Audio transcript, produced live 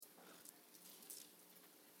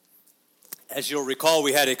As you'll recall,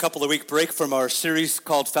 we had a couple of week break from our series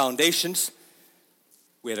called Foundations.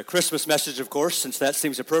 We had a Christmas message, of course, since that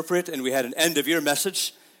seems appropriate, and we had an end-of-year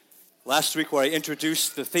message last week where I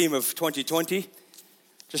introduced the theme of 2020.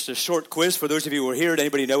 Just a short quiz for those of you who are here. Did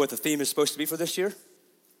anybody know what the theme is supposed to be for this year?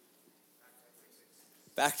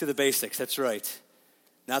 Back to the basics, that's right.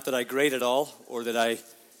 Not that I grade at all, or that I...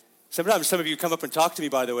 Sometimes some of you come up and talk to me,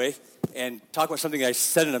 by the way, and talk about something I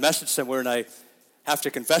said in a message somewhere, and I have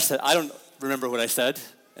to confess that I don't remember what I said,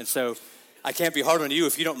 and so I can't be hard on you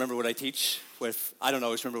if you don't remember what I teach, if I don't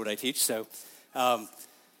always remember what I teach, so...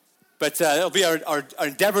 But it'll be our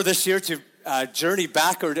endeavor this year to journey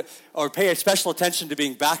back or pay a special attention to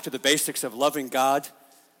being back to the basics of loving God,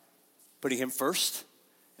 putting Him first,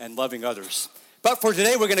 and loving others. But for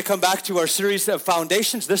today, we're going to come back to our series of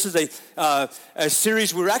Foundations. This is a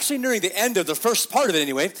series, we're actually nearing the end of the first part of it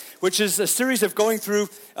anyway, which is a series of going through,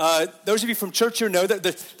 those of you from church here know that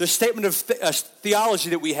the Statement of Theology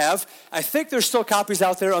that we have. I think there's still copies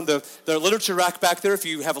out there on the literature rack back there. If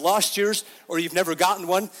you have lost yours or you've never gotten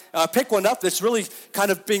one, pick one up. That's really kind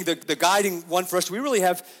of being the guiding one for us. We really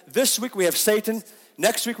have, this week we have Satan.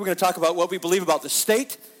 Next week we're going to talk about what we believe about the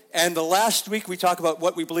state. And the last week, we talk about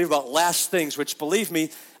what we believe about last things, which, believe me,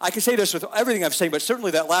 I can say this with everything I'm saying, but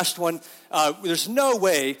certainly that last one, there's no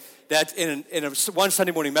way that in a one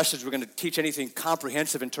Sunday morning message we're going to teach anything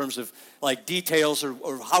comprehensive in terms of like details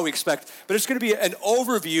or how we expect. But it's going to be an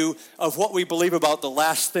overview of what we believe about the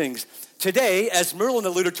last things. Today, as Merlin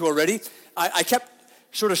alluded to already, I kept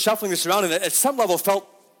sort of shuffling this around, and at some level felt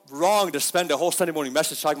wrong to spend a whole Sunday morning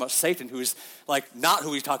message talking about Satan, who is like not who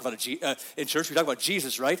we talk about in church. We talk about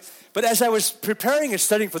Jesus, right? But as I was preparing and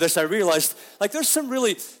studying for this, I realized like there's some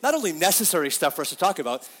really not only necessary stuff for us to talk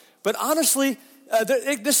about, but honestly,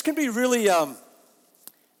 this can be really,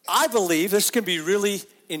 I believe this can be really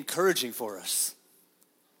encouraging for us.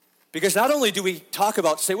 Because not only do we talk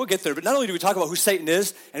about, we'll get there, but not only do we talk about who Satan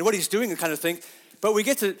is and what he's doing and kind of thing, but we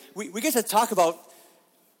get to talk about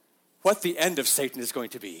what the end of Satan is going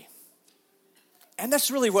to be. And that's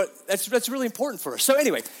really that's really important for us. So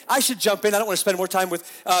anyway, I should jump in. I don't want to spend more time with,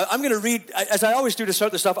 I'm going to read, as I always do to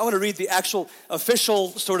start this off, I want to read the actual official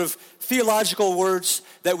sort of theological words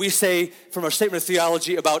that we say from our Statement of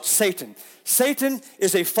Theology about Satan. Satan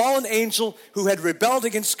is a fallen angel who had rebelled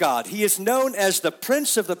against God. He is known as the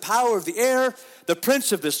prince of the power of the air, the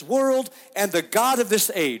prince of this world, and the God of this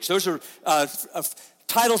age. Those are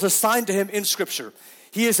titles assigned to him in Scripture.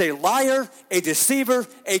 He is a liar, a deceiver,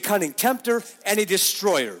 a cunning tempter, and a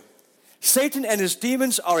destroyer. Satan and his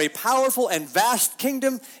demons are a powerful and vast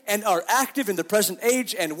kingdom and are active in the present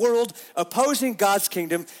age and world, opposing God's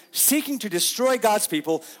kingdom, seeking to destroy God's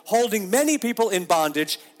people, holding many people in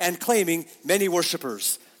bondage, and claiming many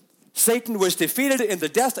worshipers. Satan was defeated in the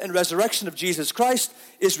death and resurrection of Jesus Christ,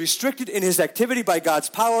 is restricted in his activity by God's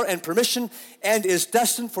power and permission, and is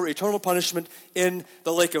destined for eternal punishment in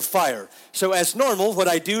the lake of fire. So as normal, what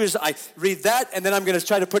I do is I read that, and then I'm going to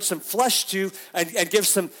try to put some flesh to and give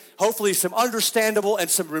hopefully some understandable and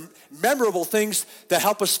some memorable things that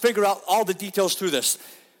help us figure out all the details through this.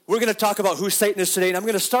 We're going to talk about who Satan is today, and I'm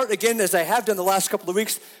going to start again, as I have done the last couple of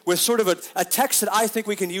weeks, with sort of a text that I think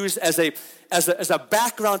we can use as a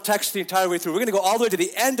background text the entire way through. We're going to go all the way to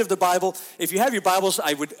the end of the Bible. If you have your Bibles,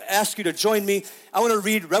 I would ask you to join me. I want to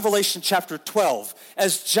read Revelation chapter 12.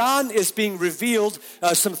 As John is being revealed,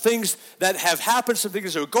 some things that have happened, some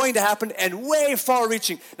things that are going to happen, and way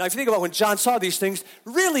far-reaching. Now, if you think about when John saw these things,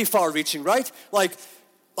 really far-reaching, right? Like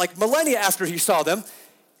millennia after he saw them.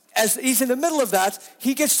 As he's in the middle of that,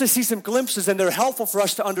 he gets to see some glimpses, and they're helpful for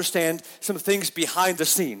us to understand some things behind the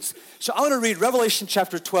scenes. So I want to read Revelation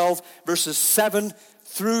chapter 12, verses 7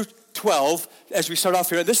 through 12 as we start off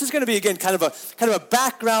here. And this is going to be, again, kind of a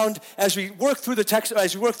background as we work through the text,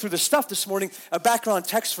 as we work through the stuff this morning, a background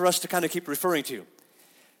text for us to kind of keep referring to.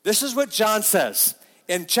 This is what John says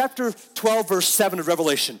in chapter 12, verse 7 of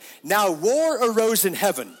Revelation. Now war arose in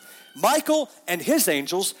heaven, Michael and his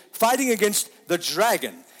angels fighting against the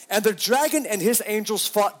dragon. And the dragon and his angels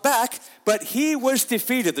fought back, but he was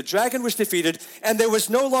defeated. The dragon was defeated, and there was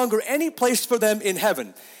no longer any place for them in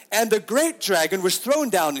heaven. And the great dragon was thrown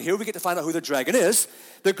down, and here we get to find out who the dragon is.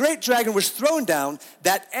 The great dragon was thrown down,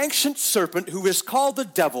 that ancient serpent who is called the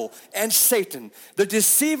devil and Satan, the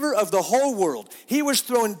deceiver of the whole world. He was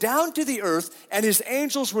thrown down to the earth, and his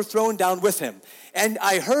angels were thrown down with him. And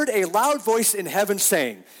I heard a loud voice in heaven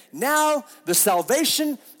saying, now the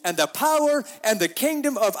salvation and the power and the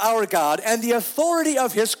kingdom of our God and the authority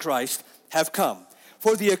of his Christ have come.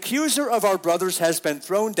 For the accuser of our brothers has been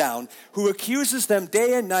thrown down, who accuses them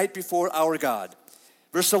day and night before our God.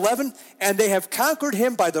 Verse 11, and they have conquered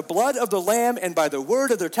him by the blood of the Lamb and by the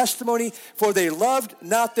word of their testimony, for they loved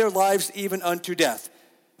not their lives even unto death.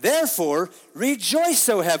 Therefore, rejoice,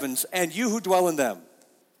 O heavens, and you who dwell in them.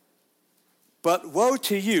 But woe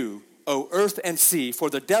to you, O earth and sea, for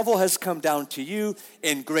the devil has come down to you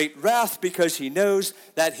in great wrath, because he knows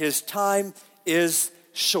that his time is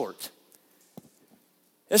short.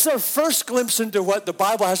 This is our first glimpse into what the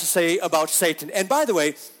Bible has to say about Satan. And by the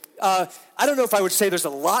way, I don't know if I would say there's a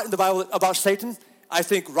lot in the Bible about Satan. I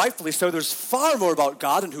think rightfully so. There's far more about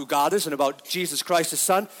God and who God is and about Jesus Christ, his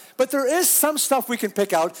son. But there is some stuff we can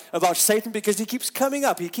pick out about Satan because he keeps coming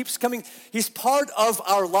up. He's part of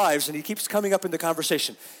our lives and he keeps coming up in the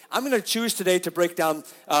conversation. I'm going to choose today to break down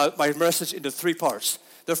my message into 3 parts.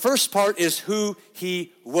 The first part is who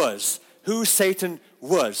he was, who Satan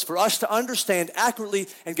was. For us to understand accurately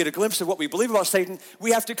and get a glimpse of what we believe about Satan,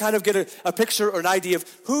 we have to kind of get a picture or an idea of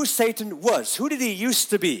who Satan was. Who did he used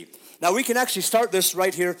to be? Now, we can actually start this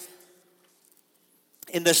right here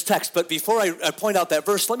in this text, but before I point out that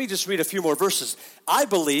verse, let me just read a few more verses. I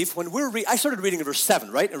believe when I started reading in verse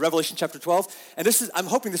 7, right, in Revelation chapter 12, and I'm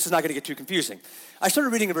hoping this is not going to get too confusing. I started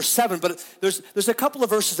reading in verse 7, but there's a couple of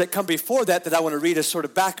verses that come before that I want to read as sort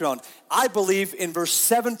of background. I believe in verse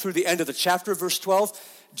 7 through the end of the chapter, verse 12,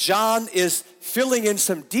 John is filling in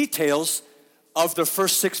some details of the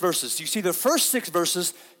first 6 verses. You see, the first 6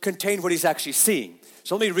 verses contain what he's actually seeing.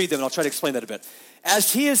 So let me read them and I'll try to explain that a bit.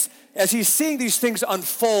 As he's seeing these things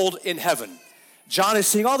unfold in heaven, John is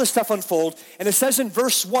seeing all this stuff unfold, and it says in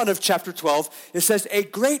verse 1 of chapter 12, it says, a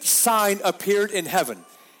great sign appeared in heaven,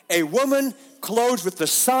 a woman clothed with the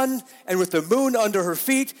sun and with the moon under her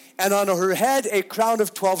feet, and on her head a crown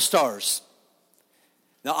of 12 stars.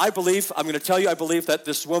 Now I believe that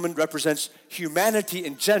this woman represents humanity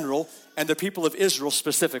in general and the people of Israel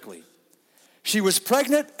specifically. She was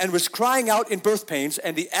pregnant and was crying out in birth pains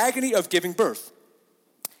and the agony of giving birth.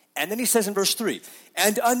 And then he says in verse 3,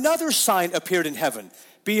 and another sign appeared in heaven.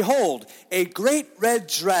 Behold, a great red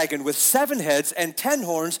dragon with 7 heads and 10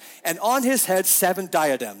 horns, and on his head 7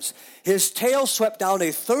 diadems. His tail swept down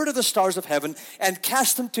a third of the stars of heaven and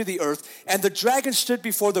cast them to the earth. And the dragon stood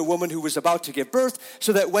before the woman who was about to give birth,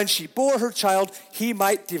 so that when she bore her child, he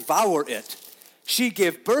might devour it. She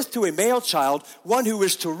gave birth to a male child, one who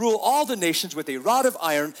is to rule all the nations with a rod of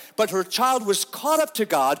iron, but her child was caught up to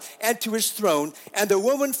God and to his throne, and the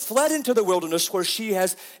woman fled into the wilderness where she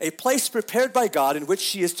has a place prepared by God in which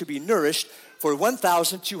she is to be nourished for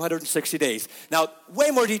 1,260 days. Now,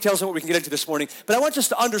 way more details than what we can get into this morning, but I want us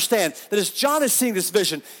to understand that as John is seeing this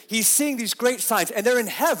vision, he's seeing these great signs, and they're in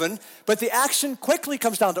heaven, but the action quickly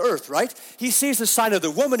comes down to earth, right? He sees the sign of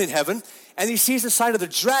the woman in heaven, and he sees the sign of the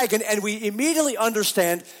dragon, and we immediately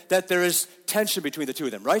understand that there is tension between the two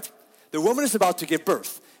of them, right? The woman is about to give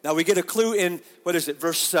birth. Now we get a clue in, the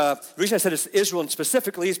reason I said it's Israel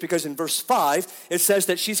specifically is because in verse 5, it says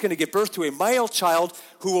that she's going to give birth to a male child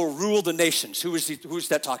who will rule the nations. Who's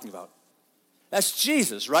that talking about? That's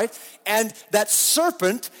Jesus, right? And that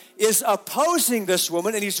serpent is opposing this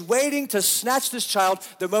woman, and he's waiting to snatch this child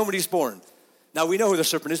the moment he's born. Now we know who the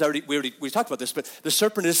serpent is. We talked about this, but the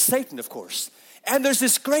serpent is Satan, of course. And there's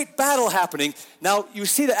this great battle happening. Now, you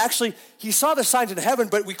see that actually he saw the signs in heaven,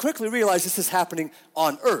 but we quickly realize this is happening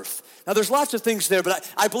on earth. Now, there's lots of things there,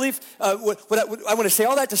 but I believe I want to say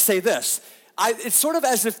all that to say this. It's sort of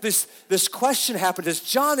as if this question happened as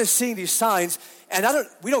John is seeing these signs, and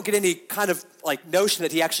we don't get any kind of like notion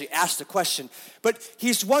that he actually asked the question, but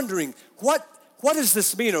he's wondering, what does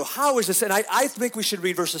this mean, or how is this? And I think we should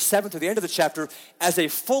read verses 7 to the end of the chapter as a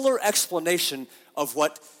fuller explanation of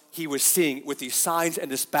what he was seeing with these signs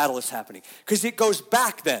and this battle is happening. Because it goes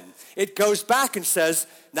back then. It goes back and says,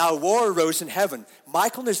 now war arose in heaven.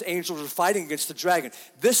 Michael and his angels were fighting against the dragon.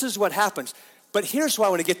 This is what happens. But here's what I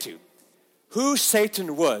want to get to. Who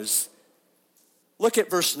Satan was. Look at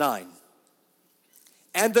verse 9.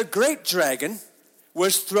 And the great dragon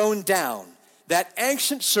was thrown down, that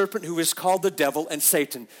ancient serpent who is called the devil and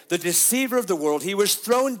Satan, the deceiver of the world. He was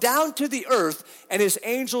thrown down to the earth, and his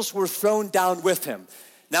angels were thrown down with him.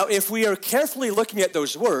 Now, if we are carefully looking at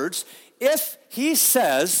those words, if he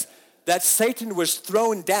says that Satan was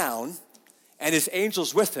thrown down and his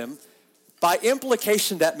angels with him, by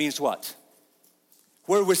implication that means what?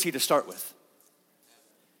 Where was he to start with?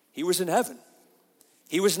 He was in heaven.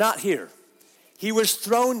 He was not here. He was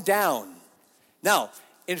thrown down. Now,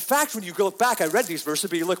 in fact, when you go back, I read these verses,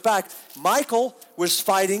 but you look back, Michael was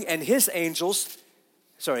fighting and his angels.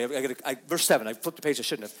 Sorry, verse 7, I flipped the page, I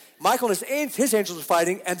shouldn't have. Michael and his angels were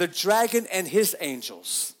fighting, and the dragon and his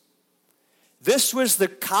angels. This was the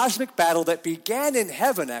cosmic battle that began in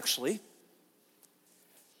heaven, actually.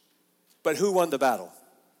 But who won the battle?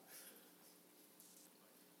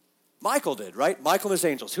 Michael did, right? Michael and his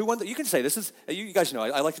angels. Who won? You can say this is. You guys know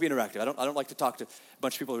I like to be interactive. I don't like to talk to a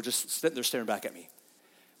bunch of people who are just sitting there staring back at me.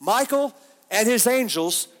 Michael and his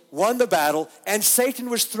angels won the battle, and Satan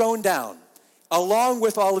was thrown down, along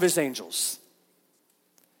with all of his angels.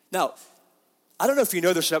 Now, I don't know if you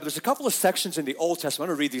know this or not, but there's a couple of sections in the Old Testament.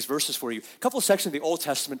 I'm going to read these verses for you. A couple of sections in the Old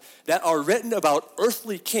Testament that are written about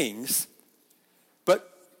earthly kings,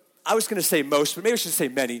 but I was going to say most, but maybe I should say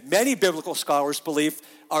many. Many biblical scholars believe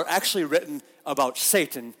are actually written about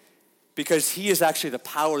Satan because he is actually the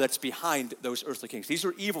power that's behind those earthly kings. These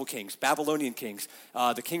are evil kings, Babylonian kings,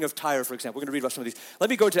 the king of Tyre, for example. We're going to read about some of these. Let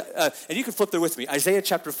me go to, and you can flip there with me, Isaiah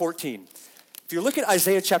chapter 14. If you look at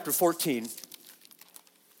Isaiah chapter 14,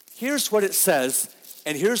 here's what it says,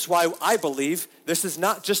 and here's why I believe this is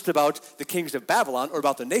not just about the kings of Babylon or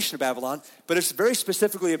about the nation of Babylon, but it's very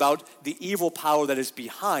specifically about the evil power that is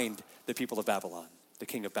behind the people of Babylon, the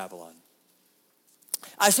king of Babylon.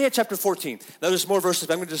 Isaiah chapter 14. Now there's more verses,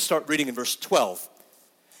 but I'm going to just start reading in verse 12.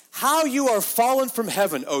 How you are fallen from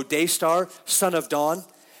heaven, O day star, son of dawn.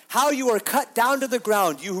 How you are cut down to the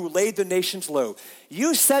ground, you who laid the nations low.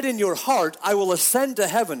 You said in your heart, I will ascend to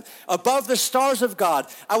heaven, above the stars of God.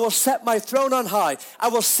 I will set my throne on high. I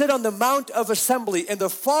will sit on the mount of assembly in the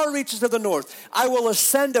far reaches of the north. I will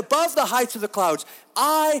ascend above the heights of the clouds.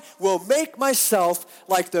 I will make myself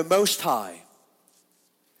like the Most High.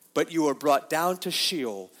 But you are brought down to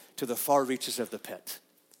Sheol, to the far reaches of the pit.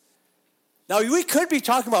 Now, we could be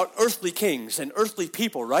talking about earthly kings and earthly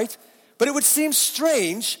people, right? But it would seem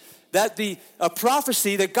strange that a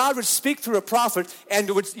prophecy, that God would speak through a prophet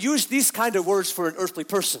and would use these kind of words for an earthly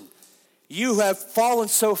person. You have fallen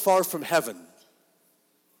so far from heaven.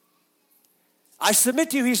 I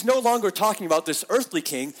submit to you, he's no longer talking about this earthly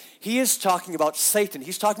king. He is talking about Satan.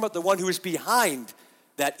 He's talking about the one who is behind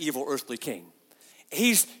that evil earthly king.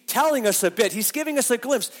 He's telling us a bit. He's giving us a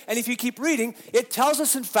glimpse. And if you keep reading, it tells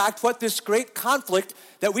us, in fact, what this great conflict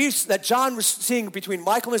that John was seeing between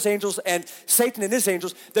Michael and his angels and Satan and his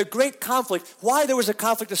angels, the great conflict, why there was a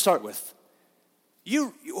conflict to start with.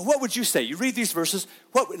 What would you say? You read these verses,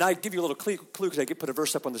 and I give you a little clue because I put a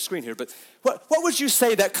verse up on the screen here, but what would you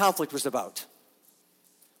say that conflict was about?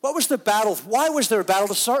 What was the battle? Why was there a battle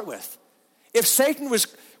to start with? If Satan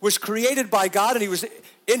was created by God and he was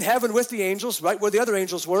in heaven with the angels, right where the other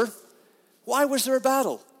angels were, why was there a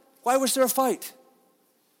battle? Why was there a fight?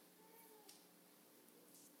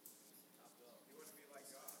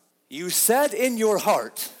 You said in your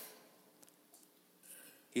heart,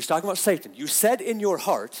 he's talking about Satan. You said in your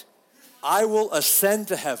heart, I will ascend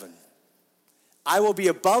to heaven. I will be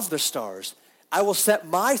above the stars. I will set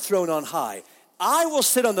my throne on high. I will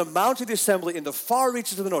sit on the mount of the assembly in the far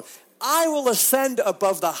reaches of the north. I will ascend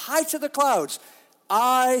above the heights of the clouds.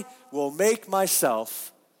 I will make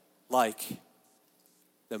myself like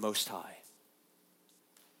the Most High.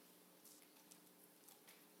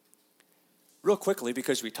 Real quickly,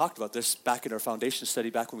 because we talked about this back in our foundation study,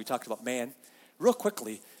 back when we talked about man, real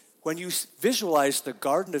quickly, when you visualize the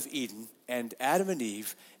Garden of Eden and Adam and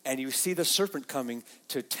Eve, and you see the serpent coming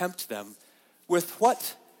to tempt them, with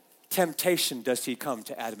what temptation does he come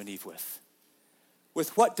to Adam and Eve with?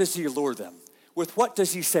 With what does he lure them? With what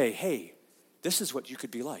does he say, hey, this is what you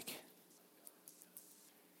could be like?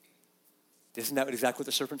 Isn't that exactly what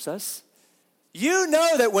the serpent says? You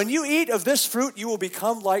know that when you eat of this fruit, you will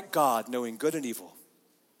become like God, knowing good and evil.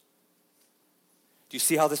 Do you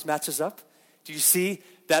see how this matches up? Do you see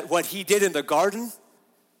that what he did in the garden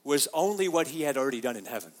was only what he had already done in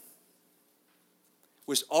heaven?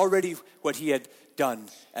 Was already what he had done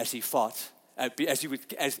as he fought.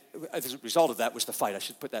 As a result of that was the fight. I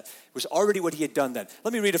should put that. It was already what he had done then.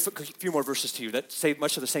 Let me read a few more verses to you that say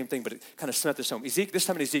much of the same thing, but it kind of cement this home. This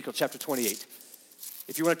time in Ezekiel chapter 28.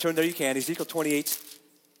 If you want to turn there, you can. Ezekiel 28,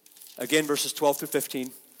 again, verses 12 through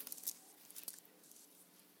 15.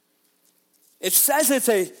 It says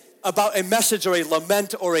it's about a message or a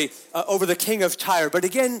lament or over the king of Tyre. But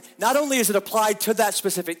again, not only is it applied to that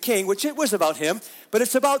specific king, which it was about him, but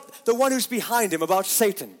it's about the one who's behind him, about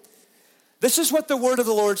Satan. This is what the word of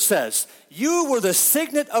the Lord says. You were the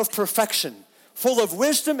signet of perfection, full of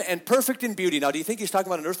wisdom and perfect in beauty. Now, do you think he's talking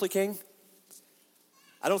about an earthly king?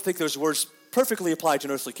 I don't think those words perfectly apply to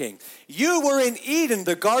an earthly king. You were in Eden,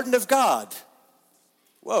 the garden of God.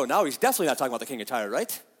 Whoa, now he's definitely not talking about the king of Tyre,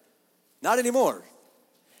 right? Not anymore.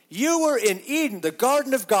 You were in Eden, the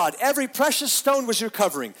garden of God. Every precious stone was your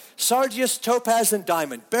covering. Sardius, topaz, and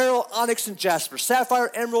diamond. Beryl, onyx, and jasper.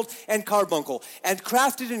 Sapphire, emerald, and carbuncle. And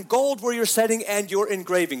crafted in gold were your setting and your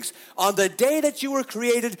engravings. On the day that you were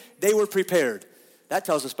created, they were prepared. That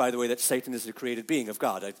tells us, by the way, that Satan is the created being of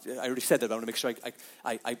God. I already said that, but I want to make sure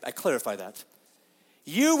I clarify that.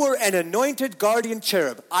 You were an anointed guardian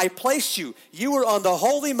cherub. I placed you. You were on the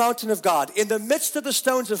holy mountain of God. In the midst of the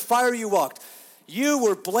stones of fire you walked. You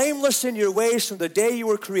were blameless in your ways from the day you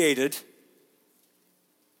were created.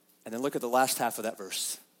 And then look at the last half of that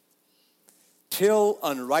verse. Till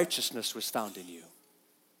unrighteousness was found in you.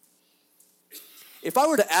 If I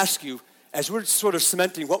were to ask you, as we're sort of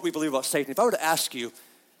cementing what we believe about Satan, if I were to ask you,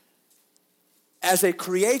 as a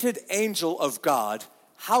created angel of God,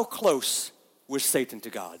 how close was Satan to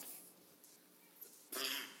God?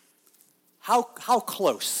 How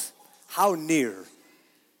close, how near,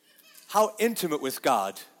 how intimate with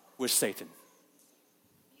God was Satan?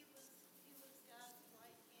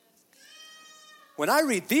 When I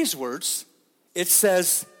read these words, it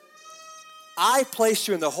says, I placed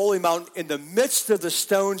you in the holy mountain. In the midst of the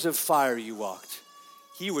stones of fire you walked.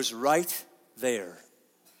 He was right there.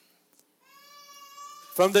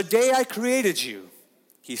 From the day I created you,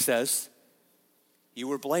 he says, you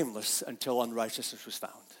were blameless until unrighteousness was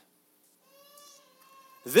found.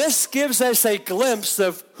 This gives us a glimpse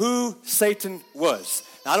of who Satan was.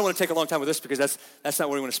 Now, I don't want to take a long time with this because that's not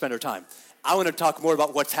where we want to spend our time. I want to talk more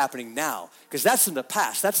about what's happening now because that's in the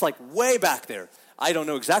past. That's like way back there. I don't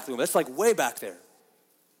know exactly, but that's like way back there.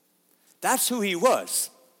 That's who he was.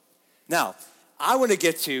 Now, I want to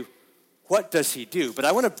get to what does he do? But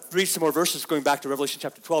I want to read some more verses going back to Revelation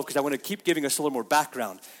chapter 12 because I want to keep giving us a little more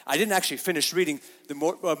background. I didn't actually finish reading the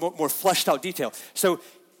more fleshed out detail. So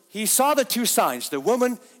he saw the two signs, the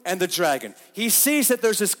woman and the dragon. He sees that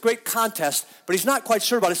there's this great contest, but he's not quite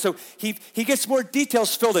sure about it. So he gets more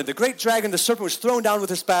details filled in. The great dragon, the serpent, was thrown down with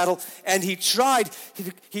this battle, and he tried.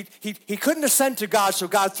 He couldn't ascend to God, so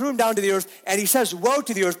God threw him down to the earth, and he says, woe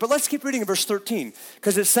to the earth. But let's keep reading in verse 13,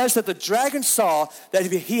 because it says that the dragon saw that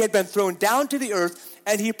he had been thrown down to the earth,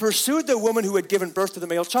 and he pursued the woman who had given birth to the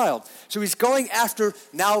male child. So he's going after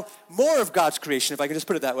now more of God's creation, if I can just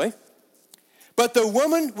put it that way. But the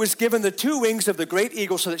woman was given the two wings of the great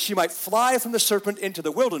eagle so that she might fly from the serpent into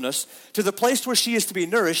the wilderness to the place where she is to be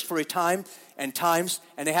nourished for a time and times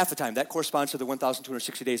and a half a time. That corresponds to the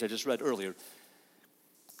 1,260 days I just read earlier.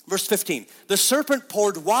 Verse 15, the serpent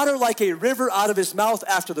poured water like a river out of his mouth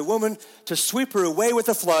after the woman to sweep her away with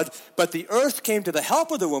a flood. But the earth came to the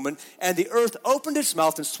help of the woman, and the earth opened its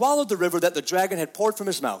mouth and swallowed the river that the dragon had poured from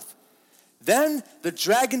his mouth. Then the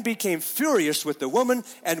dragon became furious with the woman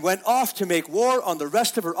and went off to make war on the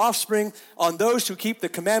rest of her offspring, on those who keep the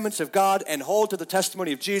commandments of God and hold to the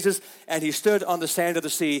testimony of Jesus. And he stood on the sand of the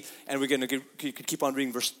sea. And we're going to keep on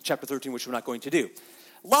reading chapter 13, which we're not going to do.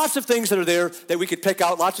 Lots of things that are there that we could pick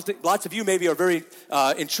out. Lots of you maybe are very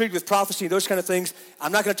intrigued with prophecy and those kind of things.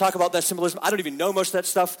 I'm not going to talk about that symbolism. I don't even know most of that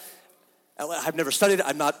stuff. I've never studied it.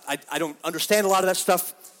 I don't understand a lot of that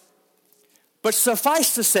stuff. But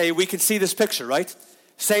suffice to say, we can see this picture, right?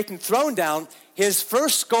 Satan thrown down. His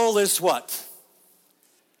first goal is what?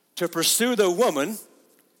 To pursue the woman,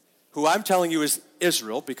 who I'm telling you is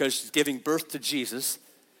Israel, because she's giving birth to Jesus,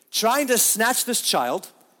 trying to snatch this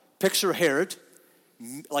child. Picture Herod,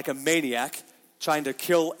 like a maniac, trying to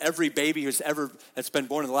kill every baby that's been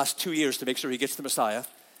born in the last 2 years to make sure he gets the Messiah.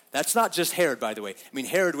 That's not just Herod, by the way. I mean,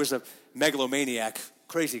 Herod was a megalomaniac,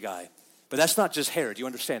 crazy guy. But that's not just Herod. You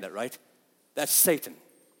understand that, right? That's Satan.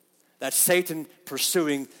 That's Satan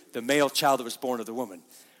pursuing the male child that was born of the woman.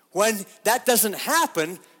 When that doesn't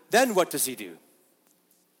happen, then what does he do?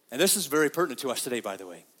 And this is very pertinent to us today, by the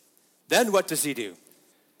way. Then what does he do?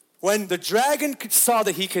 When the dragon saw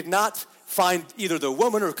that he could not find either the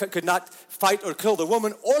woman or could not fight or kill the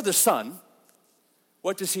woman or the son,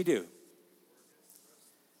 what does he do?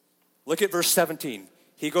 Look at verse 17.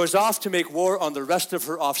 He goes off to make war on the rest of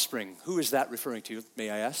her offspring. Who is that referring to, may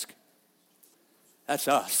I ask? That's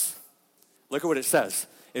us. Look at what it says.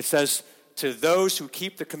 It says, to those who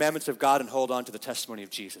keep the commandments of God and hold on to the testimony of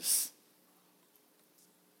Jesus.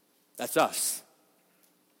 That's us.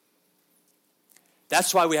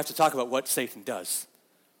 That's why we have to talk about what Satan does.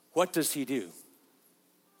 What does he do?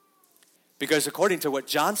 Because according to what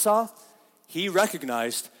John saw, he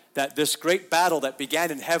recognized that this great battle that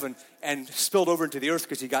began in heaven and spilled over into the earth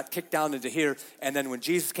because he got kicked down into here, and then when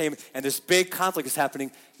Jesus came and this big conflict is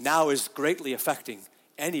happening, now is greatly affecting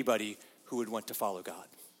anybody who would want to follow God.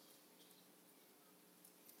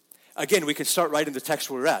 Again, we can start right in the text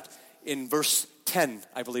where we're at. In verse 10,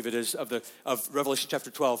 I believe it is, of Revelation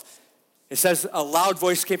chapter 12, it says, a loud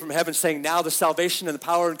voice came from heaven saying, now the salvation and the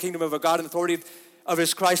power and kingdom of our God and authority of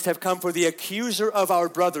his Christ have come, for the accuser of our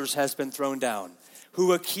brothers has been thrown down,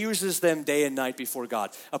 who accuses them day and night before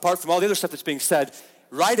God. Apart from all the other stuff that's being said,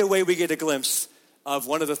 right away we get a glimpse of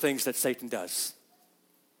one of the things that Satan does.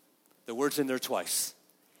 The word's in there twice.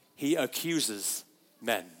 He accuses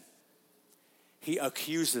men. he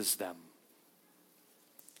accuses them.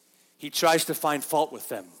 He tries to find fault with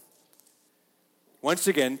them. Once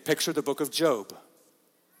again, picture the book of Job.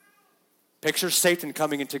 Picture Satan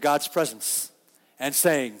coming into God's presence and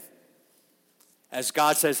saying, as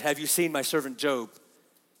God says, have you seen my servant Job?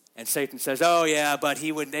 And Satan says, oh yeah, but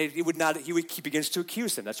he begins to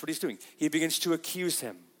accuse him. That's what he's doing. He begins to accuse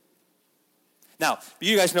him. Now,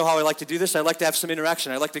 you guys know how I like to do this. I like to have some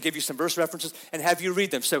interaction. I like to give you some verse references and have you read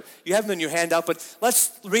them. So you have them in your handout, but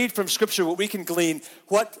let's read from Scripture what we can glean,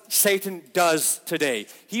 what Satan does today.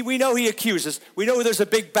 We know he accuses. We know there's a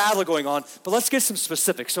big battle going on, but let's get some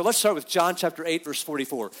specifics. So let's start with John chapter 8, verse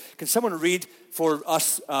 44. Can someone read for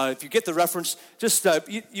us? If you get the reference, just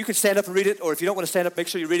you can stand up and read it, or if you don't want to stand up, make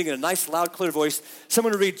sure you're reading in a nice, loud, clear voice.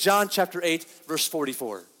 Someone read John chapter 8, verse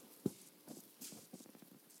 44.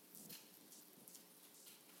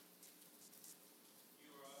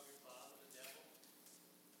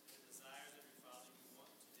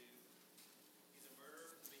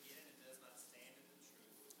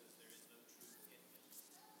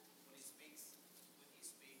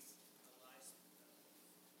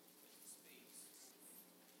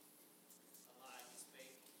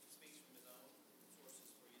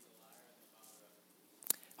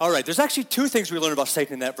 All right, there's actually two things we learn about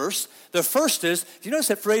Satan in that verse. The first is, do you notice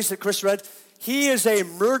that phrase that Chris read? He is a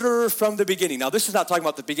murderer from the beginning. Now, this is not talking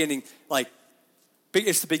about the beginning, like,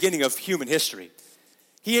 it's the beginning of human history.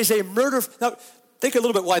 He is a murderer. Now, think a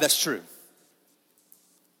little bit why that's true.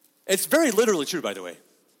 It's very literally true, by the way.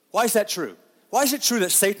 Why is that true? Why is it true that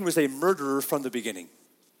Satan was a murderer from the beginning?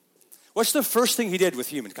 What's the first thing he did with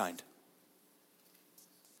humankind?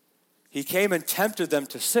 He came and tempted them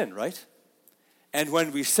to sin, right? And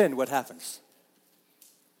when we sin, what happens?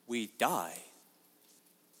 We die.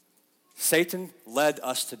 Satan led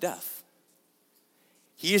us to death.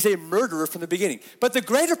 He is a murderer from the beginning. But the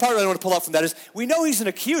greater part I want to pull out from that is, we know he's an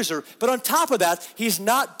accuser, but on top of that, he's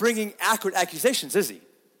not bringing accurate accusations, is he?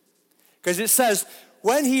 Because it says,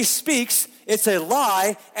 when he speaks, it's a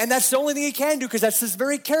lie, and that's the only thing he can do, because that's his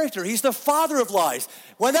very character. He's the father of lies.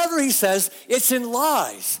 Whenever he says, it's in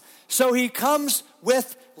lies. So he comes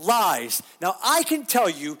with lies. Now, I can tell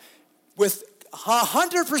you with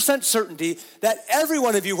 100% certainty that every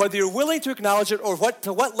one of you, whether you're willing to acknowledge it or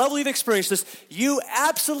to what level you've experienced this, you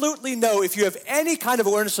absolutely know, if you have any kind of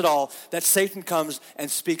awareness at all, that Satan comes and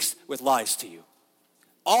speaks with lies to you.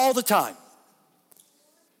 All the time.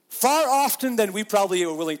 Far often than we probably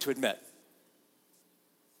are willing to admit.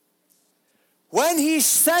 When he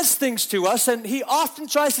says things to us, and he often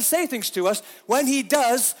tries to say things to us, when he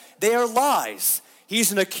does, they are lies.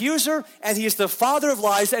 He's an accuser, and he's the father of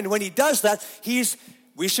lies, and when he does that,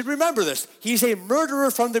 we should remember this, he's a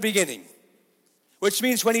murderer from the beginning. Which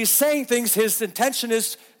means when he's saying things, his intention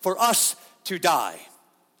is for us to die.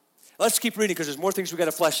 Let's keep reading because there's more things we've got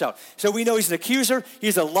to flesh out. So we know he's an accuser,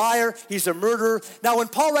 he's a liar, he's a murderer. Now when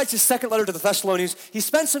Paul writes his second letter to the Thessalonians, he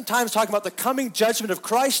spends some time talking about the coming judgment of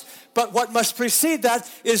Christ, but what must precede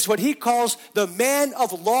that is what he calls the man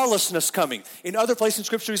of lawlessness coming. In other places in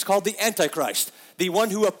Scripture, he's called the Antichrist, the one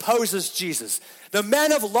who opposes Jesus. The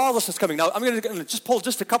man of lawlessness coming. Now I'm going to just pull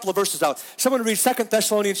just a couple of verses out. Someone read 2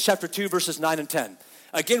 Thessalonians chapter 2, verses 9 and 10.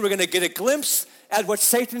 Again, we're going to get a glimpse at what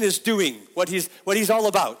Satan is doing, what he's all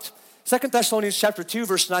about. 2 Thessalonians chapter 2,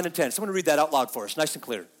 verse 9 and 10. Someone read that out loud for us, nice and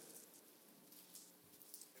clear. The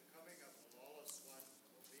coming of the lawless one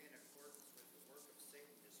will be in accordance with the work of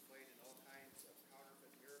Satan displayed in all kinds of counterfeit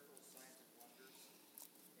miracles, signs, and wonders,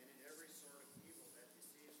 and in every sort of evil that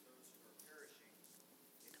deceives those who are perishing.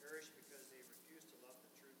 They perish because they refuse to love the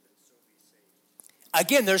truth and so be saved.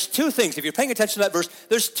 Again, there's two things. If you're paying attention to that verse,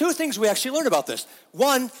 there's two things we actually learn about this.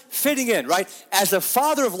 One, fitting in, right? As a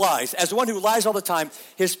father of lies, as the one who lies all the time,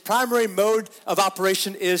 his primary mode of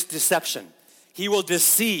operation is deception. He will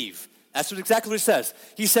deceive. That's exactly what it says.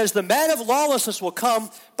 He says the man of lawlessness will come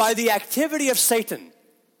by the activity of Satan.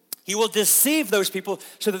 He will deceive those people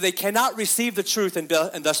so that they cannot receive the truth and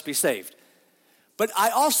thus be saved. But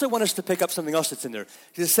I also want us to pick up something else that's in there.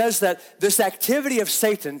 It says that this activity of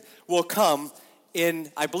Satan will come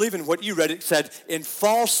in, I believe in what you read, it said, in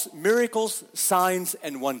false miracles, signs,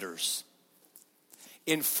 and wonders.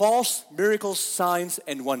 In false miracles, signs,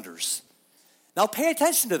 and wonders. Now pay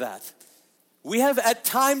attention to that. We have at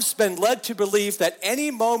times been led to believe that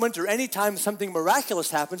any moment or any time something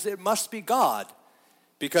miraculous happens, it must be God,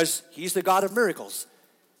 because he's the God of miracles.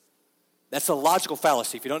 That's a logical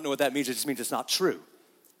fallacy. If you don't know what that means, it just means it's not true.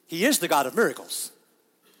 He is the God of miracles.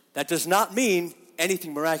 That does not mean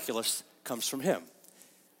anything miraculous comes from him.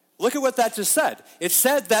 Look at what that just said. It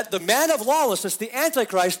said that the man of lawlessness, the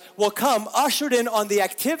Antichrist, will come ushered in on the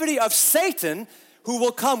activity of Satan, who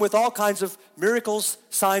will come with all kinds of miracles,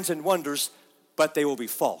 signs, and wonders, but they will be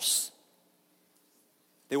false.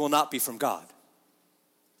 They will not be from God.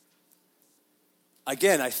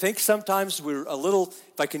 Again, I think sometimes we're a little,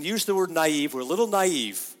 if I can use the word naive, we're a little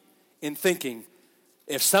naive in thinking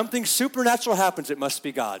if something supernatural happens, it must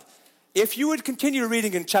be God. If you would continue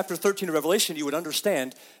reading in chapter 13 of Revelation, you would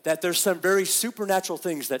understand that there's some very supernatural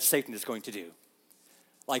things that Satan is going to do,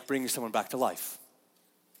 like bringing someone back to life,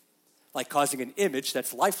 like causing an image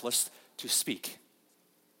that's lifeless to speak.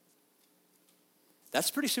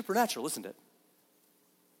 That's pretty supernatural, isn't it?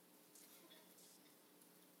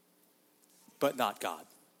 But not God.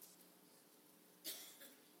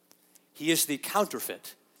 He is the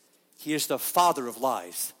counterfeit. He is the father of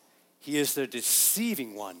lies. He is the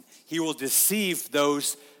deceiving one. He will deceive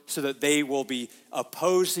those so that they will be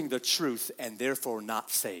opposing the truth and therefore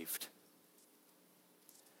not saved.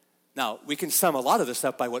 Now, we can sum a lot of this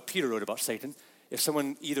up by what Peter wrote about Satan. If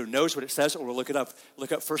someone either knows what it says or will look it up,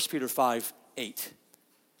 look up 1 Peter 5:8.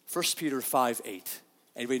 1 Peter 5:8.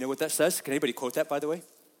 Anybody know what that says? Can anybody quote that, by the way?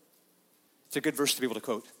 It's a good verse to be able to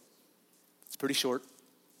quote. It's pretty short,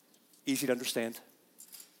 easy to understand.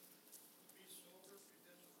 Be sober,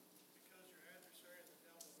 be vigilant, because your adversary, the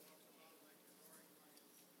devil, walks about like a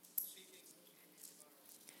roaring lion, seeking whom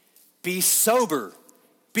he may devour. Be sober,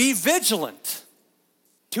 be vigilant.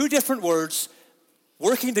 Two different words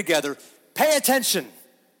working together. Pay attention.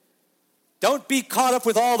 Don't be caught up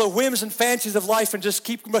with all the whims and fancies of life and just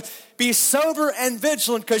keep. Be sober and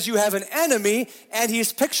vigilant because you have an enemy, and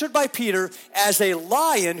he's pictured by Peter as a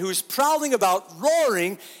lion who's prowling about,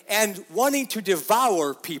 roaring, and wanting to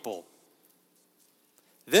devour people.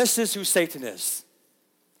 This is who Satan is.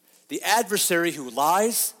 The adversary who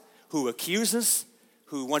lies, who accuses,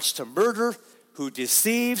 who wants to murder, who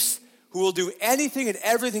deceives, who will do anything and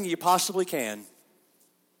everything he possibly can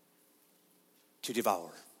to devour,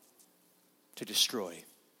 to destroy.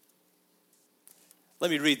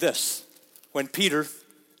 Let me read this. When Peter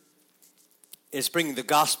is bringing the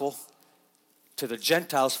gospel to the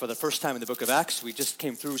Gentiles for the first time in the book of Acts, we just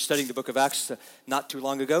came through studying the book of Acts not too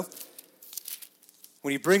long ago.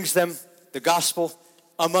 When he brings them the gospel,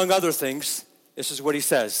 among other things, this is what he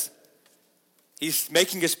says. He's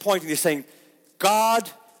making his point and he's saying, God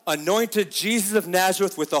anointed Jesus of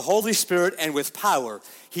Nazareth with the Holy Spirit and with power.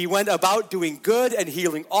 He went about doing good and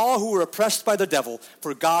healing all who were oppressed by the devil,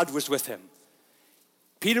 for God was with him.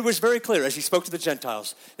 Peter was very clear as he spoke to the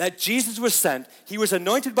Gentiles that Jesus was sent. He was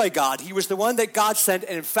anointed by God. He was the one that God sent,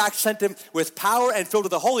 and in fact sent him with power and filled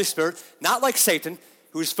with the Holy Spirit, not like Satan,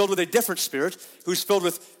 who's filled with a different spirit, who's filled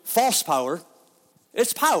with false power.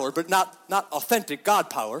 It's power, but not authentic God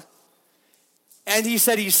power. And he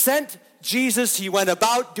said he sent Jesus. He went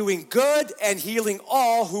about doing good and healing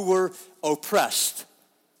all who were oppressed.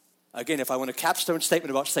 Again, if I want a capstone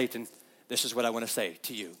statement about Satan, this is what I want to say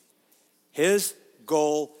to you. His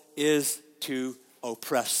goal is to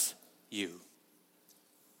oppress you.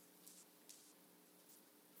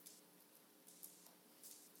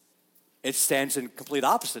 It stands in complete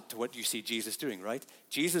opposite to what you see Jesus doing, right?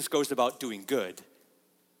 Jesus goes about doing good.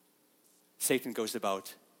 Satan goes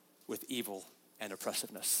about with evil and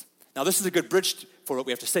oppressiveness. Now, this is a good bridge for what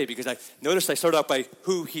we have to say, because I noticed I started out by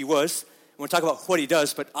who he was. I want to talk about what he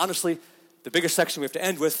does, but honestly, the biggest section we have to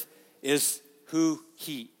end with is who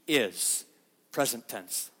he is, present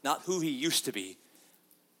tense, not who he used to be.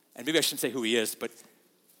 And maybe I shouldn't say who he is, but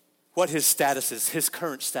what his status is, his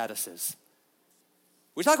current status is.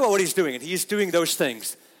 We talk about what he's doing, and he's doing those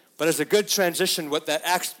things. But as a good transition,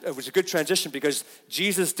 it was a good transition because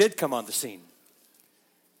Jesus did come on the scene.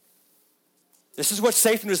 This is what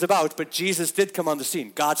Satan was about, but Jesus did come on the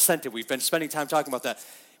scene. God sent him. We've been spending time talking about that.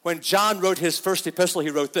 When John wrote his first epistle, he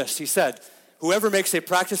wrote this. He said, whoever makes a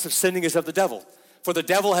practice of sinning is of the devil, for the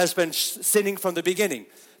devil has been sinning from the beginning.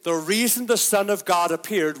 The reason the Son of God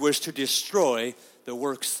appeared was to destroy the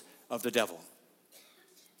works of the devil.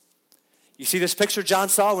 You see this picture John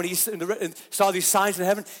saw when he saw these signs in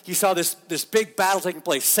heaven? He saw this big battle taking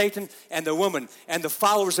place. Satan and the woman and the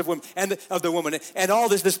followers of women of the woman and all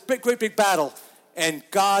this great big battle. And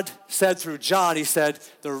God said through John, he said,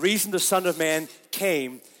 the reason the Son of Man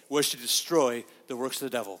came was to destroy the works of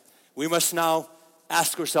the devil. We must now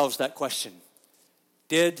ask ourselves that question.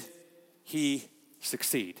 Did he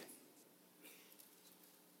succeed?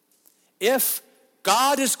 If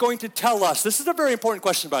God is going to tell us, this is a very important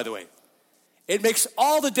question, by the way. It makes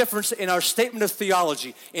all the difference in our statement of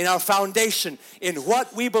theology, in our foundation, in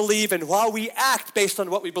what we believe and how we act based on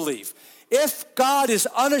what we believe. If God is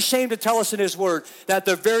unashamed to tell us in his word that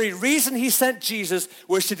the very reason he sent Jesus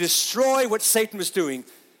was to destroy what Satan was doing,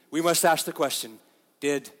 we must ask the question,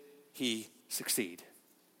 did he succeed?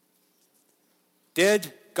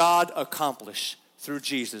 Did God accomplish through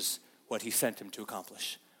Jesus what he sent him to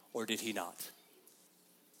accomplish, or did he not?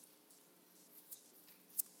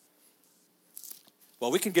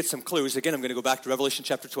 Well, we can get some clues. Again, I'm going to go back to Revelation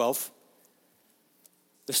chapter 12.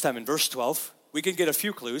 This time in verse 12. We can get a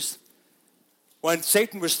few clues. When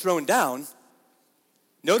Satan was thrown down,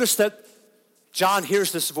 notice that John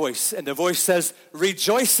hears this voice, and the voice says,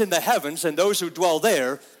 "Rejoice in the heavens and those who dwell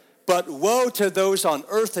there, but woe to those on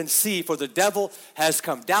earth and sea, for the devil has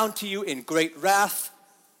come down to you in great wrath."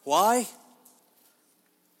 Why?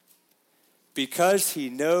 Because he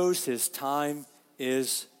knows his time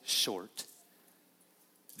is short.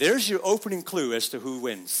 There's your opening clue as to who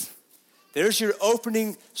wins. There's your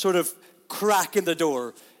opening sort of crack in the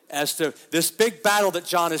door as to this big battle that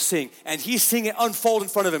John is seeing, and he's seeing it unfold in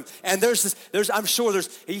front of him. And I'm sure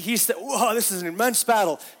whoa, this is an immense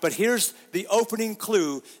battle. But here's the opening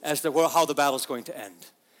clue as to how the battle is going to end.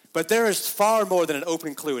 But there is far more than an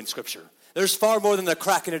opening clue in Scripture. There's far more than a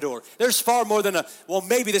crack in a door. There's far more than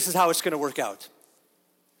maybe this is how it's going to work out.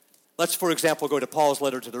 Let's, for example, go to Paul's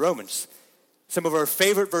letter to the Romans. Some of our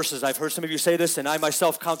favorite verses. I've heard some of you say this, and I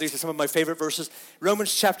myself count these as some of my favorite verses.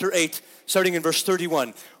 Romans chapter 8, starting in verse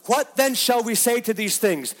 31. What then shall we say to these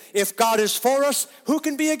things? If God is for us, who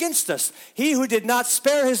can be against us? He who did not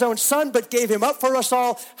spare his own son, but gave him up for us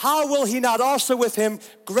all, how will he not also with him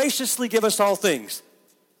graciously give us all things?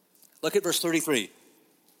 Look at verse 33.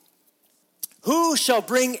 Who shall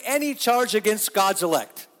bring any charge against God's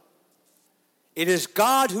elect? It is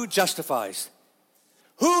God who justifies.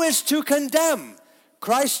 Who is to condemn?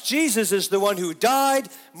 Christ Jesus is the one who died,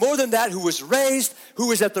 more than that, who was raised,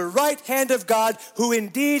 who is at the right hand of God, who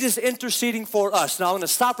indeed is interceding for us. Now, I'm going to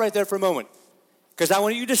stop right there for a moment, because I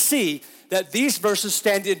want you to see that these verses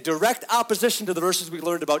stand in direct opposition to the verses we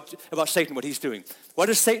learned about Satan, what he's doing. What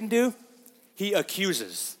does Satan do? He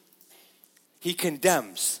accuses. He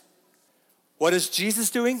condemns. What is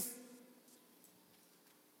Jesus doing?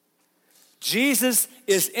 Jesus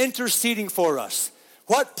is interceding for us.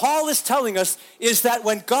 What Paul is telling us is that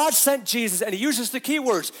when God sent Jesus, and he uses the key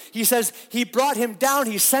words, he says he brought him down,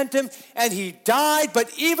 he sent him, and he died,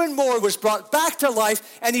 but even more was brought back to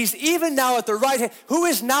life, and he's even now at the right hand. Who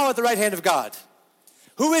is now at the right hand of God?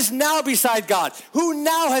 Who is now beside God? Who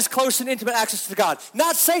now has close and intimate access to God?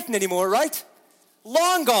 Not Satan anymore, right?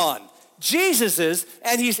 Long gone. Jesus is,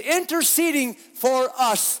 and he's interceding for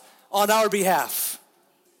us on our behalf.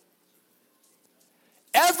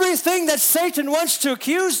 Everything that Satan wants to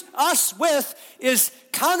accuse us with is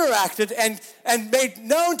counteracted and made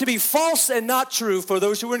known to be false and not true for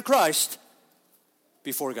those who are in Christ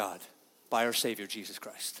before God by our Savior, Jesus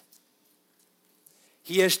Christ.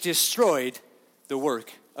 He has destroyed the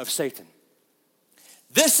work of Satan.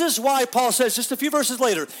 This is why Paul says, just a few verses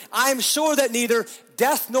later, I'm sure that neither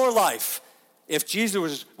death nor life, if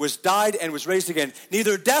Jesus was died and was raised again,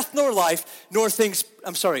 neither death nor life, nor things,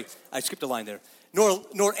 I'm sorry, I skipped a line there.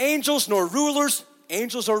 Nor angels, nor rulers.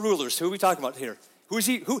 Angels or rulers? Who are we talking about here? Who is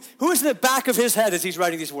in the back of his head as he's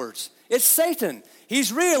writing these words? It's Satan.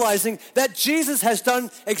 He's realizing that Jesus has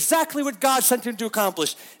done exactly what God sent him to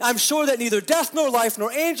accomplish. I'm sure that neither death nor life,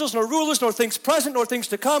 nor angels, nor rulers, nor things present, nor things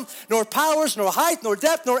to come, nor powers, nor height, nor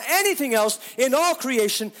depth, nor anything else in all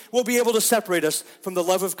creation will be able to separate us from the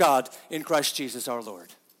love of God in Christ Jesus our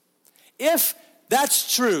Lord. If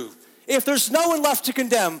that's true, if there's no one left to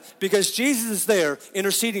condemn because Jesus is there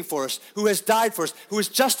interceding for us, who has died for us, who has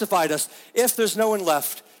justified us, if there's no one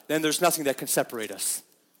left, then there's nothing that can separate us.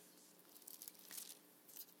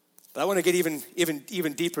 But I want to get even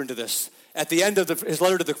deeper into this. At the end of his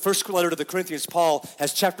letter to the first letter to the Corinthians, Paul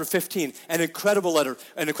has chapter 15, an incredible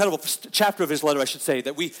chapter of his letter, I should say,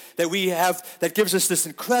 that we have that gives us this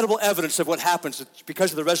incredible evidence of what happens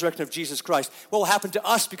because of the resurrection of Jesus Christ. What will happen to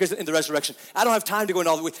us because in the resurrection? I don't have time to go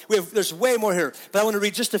into all the way. There's way more here, but I want to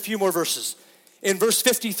read just a few more verses. In verse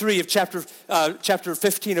 53 of chapter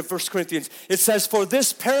 15 of 1 Corinthians, it says, for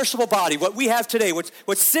this perishable body, what we have today,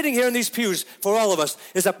 what's sitting here in these pews for all of us,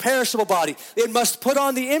 is a perishable body. It must put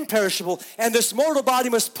on the imperishable, and this mortal body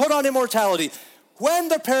must put on immortality. When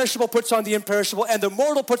the perishable puts on the imperishable, and the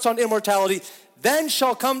mortal puts on immortality, then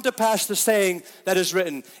shall come to pass the saying that is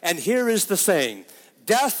written. And here is the saying,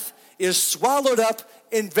 death is swallowed up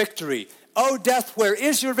in victory. O death, where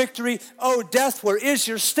is your victory? O death, where is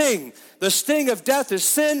your sting? The sting of death is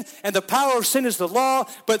sin, and the power of sin is the law.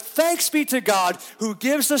 But thanks be to God who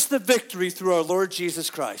gives us the victory through our Lord Jesus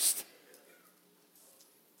Christ.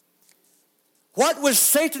 What was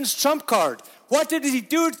Satan's trump card? What did he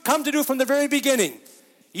come to do from the very beginning?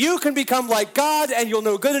 You can become like God and you'll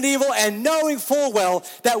know good and evil, and knowing full well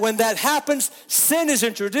that when that happens, sin is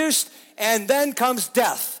introduced and then comes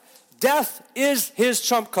death. Death is his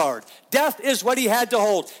trump card. Death is what he had to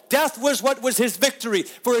hold. Death was what was his victory.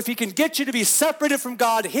 For if he can get you to be separated from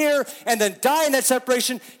God here and then die in that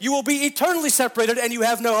separation, you will be eternally separated and you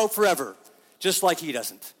have no hope forever, just like he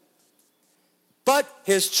doesn't. But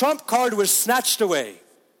his trump card was snatched away.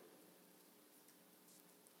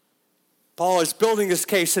 Paul is building his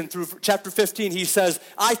case, and through chapter 15 he says,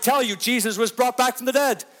 I tell you, Jesus was brought back from the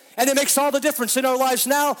dead. And it makes all the difference in our lives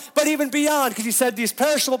now, but even beyond, because he said these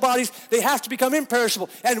perishable bodies, they have to become imperishable.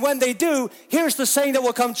 And when they do, here's the saying that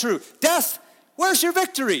will come true. Death, where's your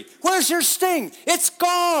victory? Where's your sting? It's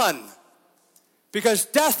gone. Because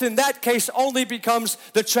death in that case only becomes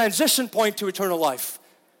the transition point to eternal life,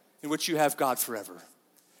 in which you have God forever.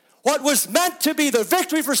 What was meant to be the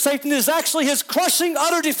victory for Satan is actually his crushing,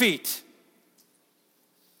 utter defeat.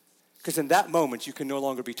 Because in that moment, you can no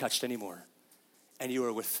longer be touched anymore. And you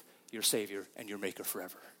are with your Savior and your Maker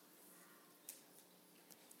forever.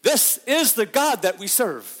 This is the God that we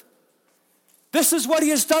serve. This is what he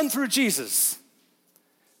has done through Jesus.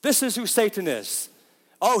 This is who Satan is.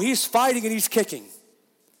 Oh, he's fighting and he's kicking.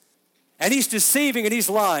 And he's deceiving and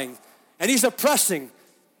he's lying. And he's oppressing.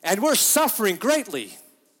 And we're suffering greatly.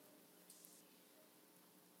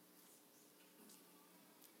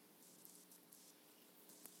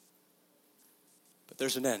 But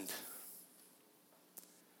there's an end.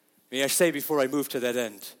 May I say before I move to that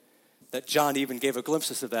end, that John even gave a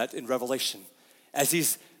glimpse of that in Revelation. As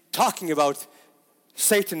he's talking about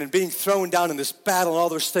Satan and being thrown down in this battle and all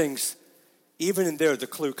those things, even in there the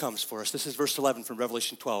clue comes for us. This is verse 11 from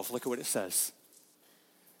Revelation 12. Look at what it says.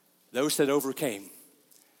 Those that overcame,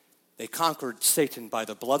 they conquered Satan by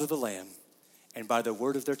the blood of the Lamb and by the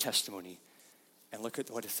word of their testimony. And look at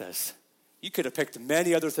what it says. You could have picked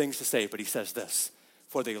many other things to say, but he says this.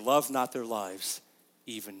 For they love not their lives,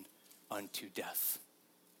 even unto death.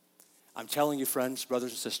 I'm telling you, friends,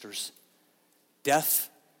 brothers and sisters, death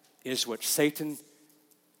is what Satan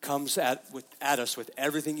comes at us with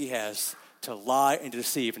everything he has to lie and to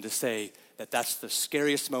deceive and to say that that's the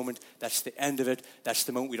scariest moment, that's the end of it, that's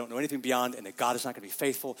the moment we don't know anything beyond, and that God is not going to be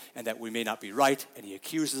faithful, and that we may not be right, and he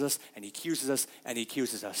accuses us, and he accuses us, and he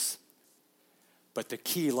accuses us. But the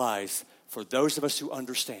key lies for those of us who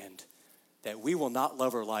understand that we will not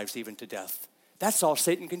love our lives even to death. That's all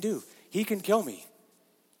Satan can do. He can kill me.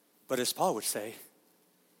 But as Paul would say,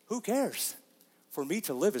 who cares? For me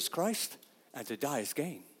to live is Christ and to die is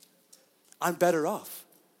gain. I'm better off.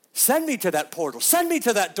 Send me to that portal. Send me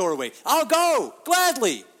to that doorway. I'll go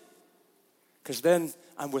gladly. Because then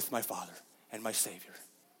I'm with my Father and my Savior.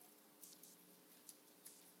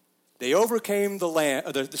 They overcame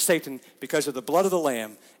the Satan because of the blood of the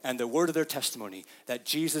Lamb and the word of their testimony that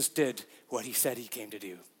Jesus did what he said he came to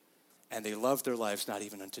do. And they loved their lives not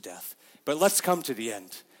even unto death. But let's come to the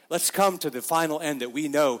end. Let's come to the final end that we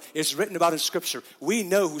know is written about in Scripture. We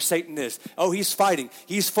know who Satan is. Oh, he's fighting.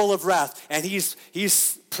 He's full of wrath. And he's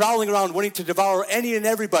prowling around wanting to devour any and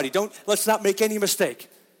everybody. Let's not make any mistake.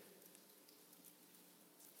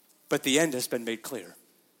 But the end has been made clear.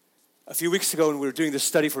 A few weeks ago when we were doing this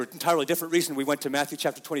study for an entirely different reason, we went to Matthew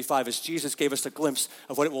chapter 25 as Jesus gave us a glimpse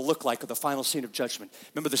of what it will look like at the final scene of judgment.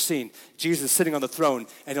 Remember the scene? Jesus is sitting on the throne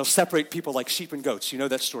and he'll separate people like sheep and goats. You know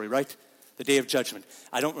that story, right? The day of judgment.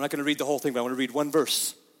 I'm not going to read the whole thing, but I want to read one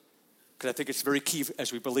verse because I think it's very key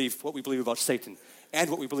as we believe what we believe about Satan and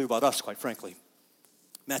what we believe about us, quite frankly.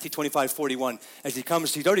 Matthew 25:41. As he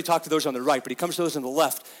comes, he's already talked to those on the right, but he comes to those on the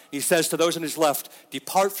left. He says to those on his left,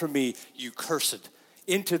 "Depart from me, you cursed,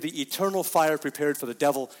 into the eternal fire prepared for the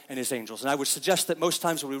devil and his angels." And I would suggest that most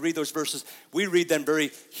times when we read those verses, we read them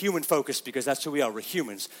very human-focused because that's who we are. We're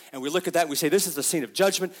humans. And we look at that and we say, this is the scene of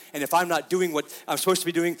judgment, and if I'm not doing what I'm supposed to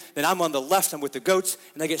be doing, then I'm on the left, I'm with the goats,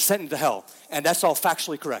 and I get sent into hell. And that's all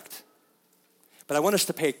factually correct. But I want us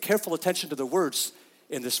to pay careful attention to the words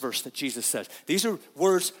in this verse that Jesus says. These are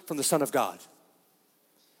words from the Son of God.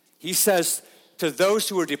 He says to those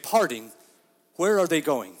who are departing, where are they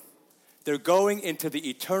going? They're going into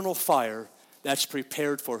the eternal fire that's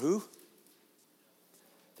prepared for who?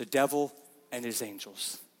 The devil and his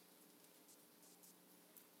angels.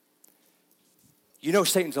 You know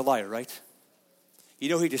Satan's a liar, right? You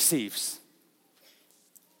know he deceives.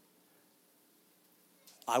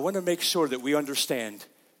 I want to make sure that we understand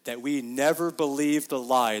that we never believe the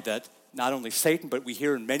lie that not only Satan, but we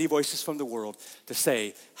hear in many voices from the world to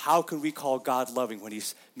say, how can we call God loving when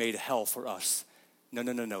he's made hell for us?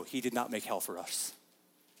 No. He did not make hell for us.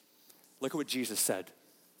 Look at what Jesus said.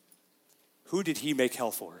 Who did he make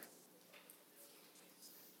hell for?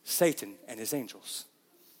 Satan and his angels.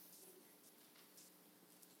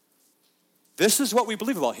 This is what we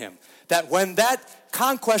believe about him. That when that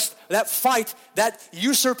conquest, that fight, that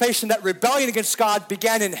usurpation, that rebellion against God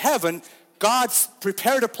began in heaven, God's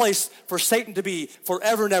prepared a place for Satan to be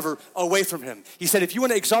forever and ever away from him. He said, if you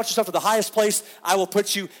want to exalt yourself to the highest place, I will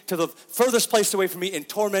put you to the furthest place away from me in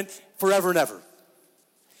torment forever and ever.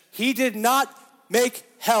 He did not make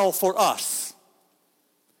hell for us,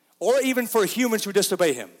 or even for humans who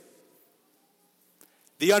disobey him.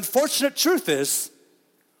 The unfortunate truth is,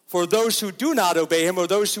 for those who do not obey him, or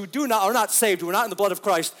those who are not saved, who are not in the blood of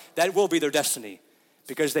Christ, that will be their destiny,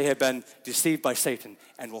 because they have been deceived by Satan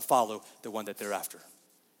and will follow the one that they're after.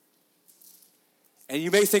 And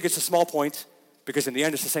you may think it's a small point, because in the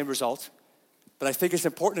end it's the same result, but I think it's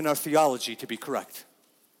important in our theology to be correct.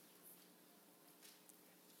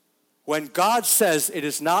 When God says, it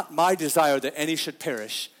is not my desire that any should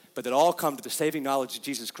perish, but that all come to the saving knowledge of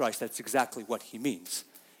Jesus Christ, that's exactly what he means.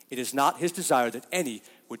 It is not his desire that any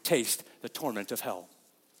would taste the torment of hell,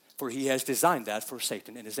 for he has designed that for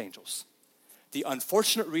Satan and his angels. The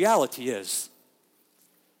unfortunate reality is,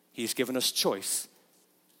 he's given us choice,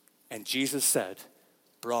 and Jesus said,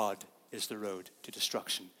 broad is the road to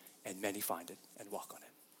destruction, and many find it and walk on it.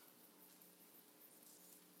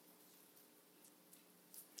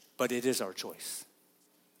 But it is our choice.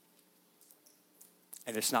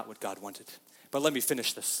 And it's not what God wanted. But let me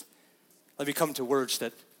finish this. Let me come to words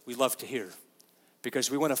that we love to hear, because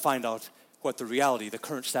we want to find out what the reality, the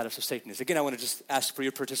current status of Satan is. Again, I want to just ask for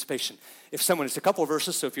your participation. If someone, it's a couple of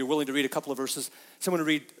verses, so if you're willing to read a couple of verses, someone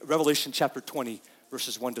read Revelation chapter 20,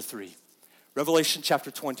 verses 1 to 3. Revelation chapter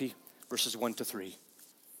 20, verses 1 to 3.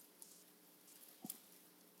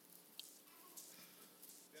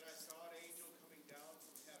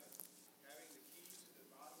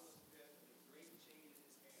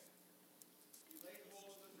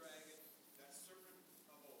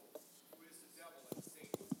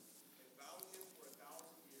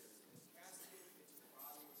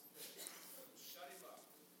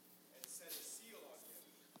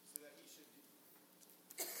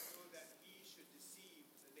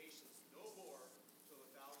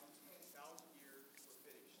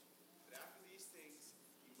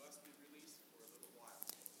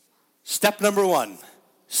 Step number one,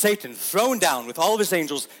 Satan thrown down with all of his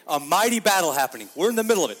angels, a mighty battle happening. We're in the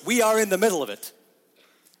middle of it. We are in the middle of it.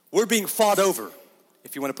 We're being fought over,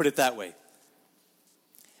 if you want to put it that way.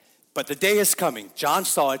 But the day is coming. John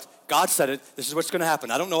saw it. God said it. This is what's going to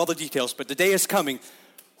happen. I don't know all the details, but the day is coming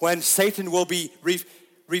when Satan will be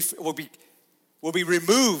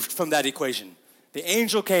removed from that equation. The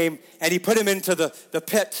angel came and he put him into the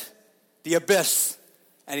pit, the abyss,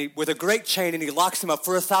 and with a great chain, and he locks him up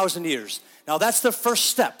for 1,000 years. Now that's the first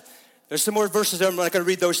step. There's some more verses there. I'm not going to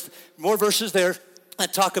read those more verses there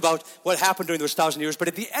that talk about what happened during those 1,000 years. But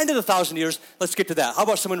at the end of the 1,000 years, let's get to that. How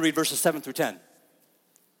about someone read verses 7 through 10?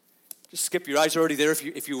 Just skip. Your eyes are already there.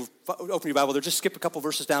 If you open your Bible there, just skip a couple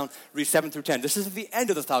verses down. Read 7 through 10. This is at the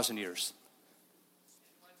end of the 1,000 years.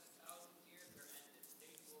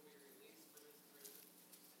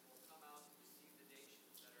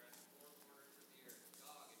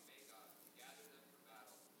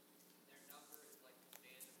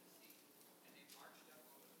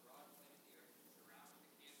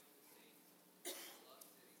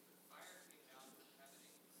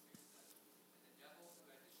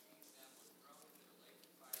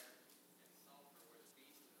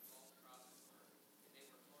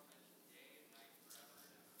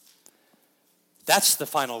 That's the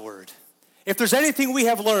final word. If there's anything we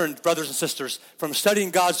have learned, brothers and sisters, from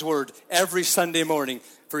studying God's word every Sunday morning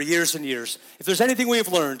for years and years, if there's anything we have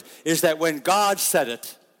learned, is that when God said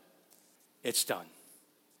it, it's done.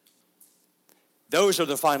 Those are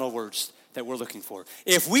the final words that we're looking for.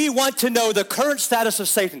 If we want to know the current status of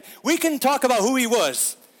Satan, we can talk about who he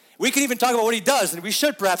was. We can even talk about what he does, and we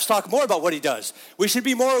should perhaps talk more about what he does. We should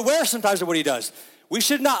be more aware sometimes of what he does. We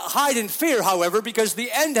should not hide in fear, however, because the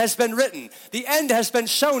end has been written. The end has been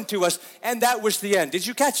shown to us, and that was the end. Did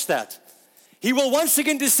you catch that? He will once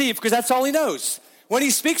again deceive, because that's all he knows. When he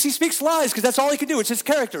speaks lies, because that's all he can do. It's his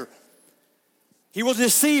character. He will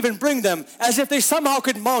deceive and bring them as if they somehow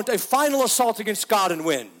could mount a final assault against God and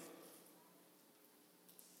win.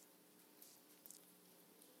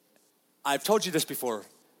 I've told you this before.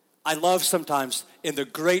 I love sometimes in the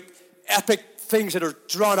great epic things that are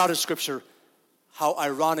drawn out of Scripture, how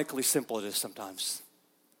ironically simple it is sometimes.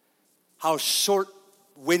 How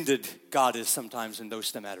short-winded God is sometimes in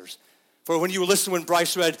those matters. For when you listen when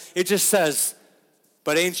Bryce read, it just says,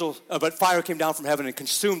 but fire came down from heaven and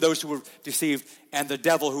consumed those who were deceived, and the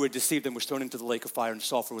devil who had deceived them was thrown into the lake of fire and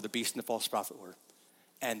sulfur where the beast and the false prophet were.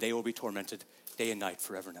 And they will be tormented day and night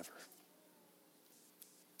forever and ever.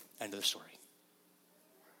 End of the story.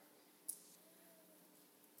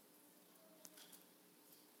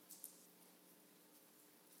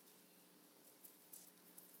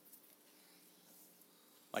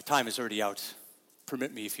 My time is already out.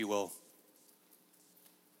 Permit me, if you will.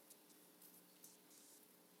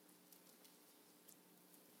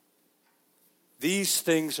 These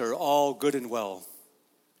things are all good and well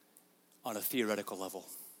on a theoretical level.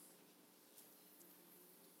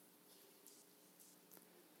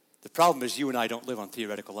 The problem is you and I don't live on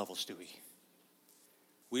theoretical levels, do we?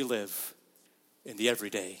 We live in the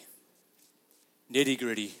everyday,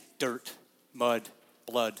 nitty-gritty, dirt, mud,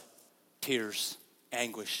 blood, tears,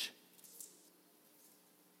 anguish.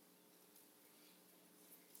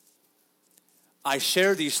 I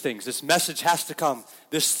share these things. This message has to come.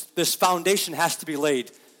 This foundation has to be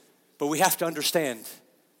laid. But we have to understand,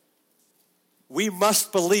 we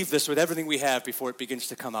must believe this with everything we have before it begins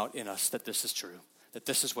to come out in us, that this is true, that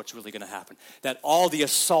this is what's really going to happen, that all the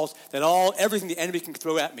assault, that everything the enemy can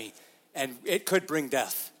throw at me, and it could bring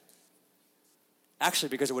death. Actually,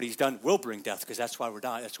 because of what he's done, will bring death, because that's why we're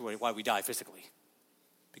dying. That's why we die physically,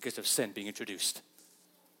 because of sin being introduced.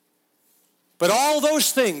 But all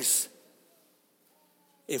those things,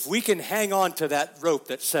 if we can hang on to that rope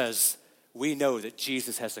that says, we know that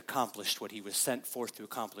Jesus has accomplished what he was sent forth to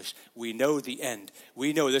accomplish. We know the end.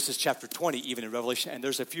 We know this is chapter 20 even in Revelation, and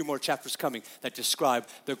there's a few more chapters coming that describe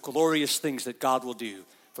the glorious things that God will do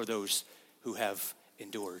for those who have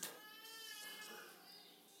endured.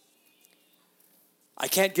 I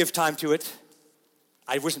can't give time to it.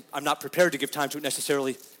 I'm not prepared to give time to it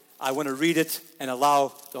necessarily. I want to read it and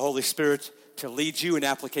allow the Holy Spirit to lead you in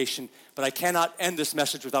application, but I cannot end this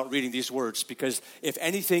message without reading these words, because if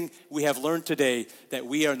anything we have learned today, that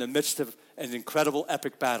we are in the midst of an incredible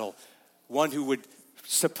epic battle, one who would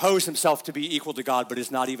suppose himself to be equal to God but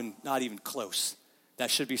is not even close.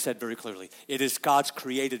 That should be said very clearly. It is God's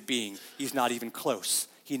created being. He's not even close.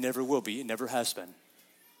 He never will be. It never has been.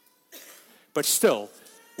 But still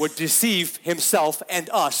would deceive himself and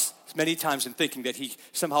us many times in thinking that he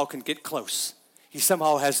somehow can get close. He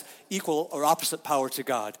somehow has equal or opposite power to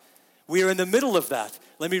God. We are in the middle of that.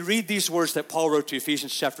 Let me read these words that Paul wrote to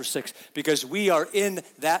Ephesians chapter 6, because we are in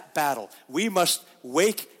that battle. We must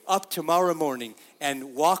wake up tomorrow morning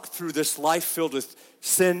and walk through this life filled with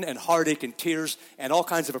sin and heartache and tears and all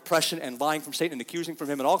kinds of oppression and lying from Satan and accusing from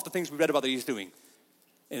him and all the things we read about that he's doing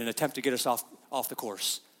in an attempt to get us off the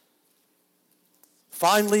course.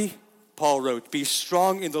 Finally, Paul wrote, be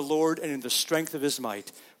strong in the Lord and in the strength of his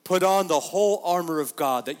might. Put on the whole armor of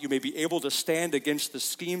God, that you may be able to stand against the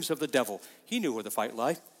schemes of the devil. He knew where the fight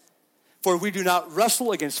lay. For we do not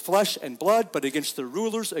wrestle against flesh and blood, but against the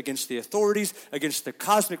rulers, against the authorities, against the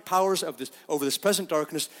cosmic powers over this present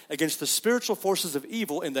darkness, against the spiritual forces of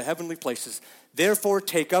evil in the heavenly places. Therefore,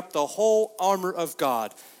 take up the whole armor of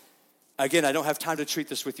God. Again, I don't have time to treat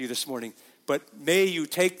this with you this morning, but may you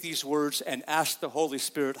take these words and ask the Holy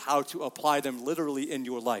Spirit how to apply them literally in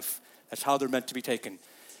your life. That's how they're meant to be taken.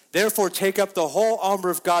 Therefore, take up the whole armor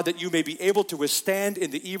of God, that you may be able to withstand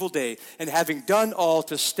in the evil day, and having done all,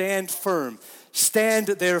 to stand firm. Stand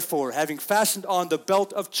therefore, having fastened on the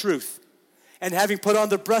belt of truth, and having put on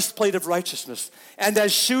the breastplate of righteousness, and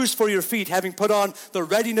as shoes for your feet, having put on the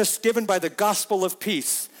readiness given by the gospel of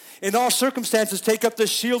peace. In all circumstances, take up the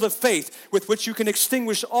shield of faith, with which you can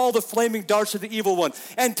extinguish all the flaming darts of the evil one,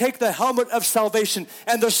 and take the helmet of salvation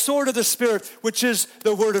and the sword of the Spirit, which is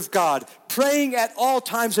the word of God, praying at all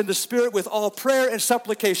times in the Spirit with all prayer and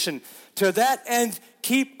supplication. To that end,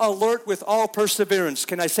 keep alert with all perseverance.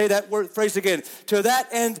 Can I say that phrase again? To that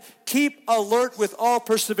end, keep alert with all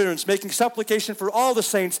perseverance, making supplication for all the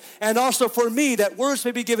saints, and also for me, that words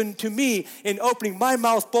may be given to me in opening my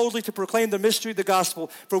mouth boldly to proclaim the mystery of the gospel,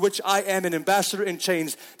 for which I am an ambassador in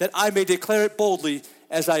chains, that I may declare it boldly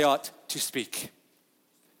as I ought to speak.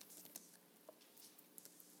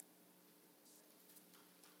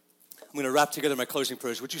 I'm going to wrap together my closing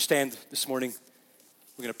prayers. Would you stand this morning?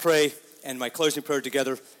 We're going to pray, and my closing prayer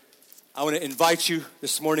together. I want to invite you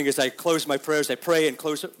this morning as I close my prayers, I pray and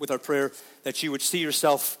close it with our prayer, that you would see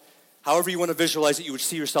yourself, however you want to visualize it, you would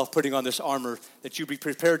see yourself putting on this armor, that you'd be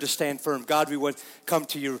prepared to stand firm. God, we would come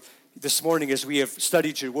to you this morning as we have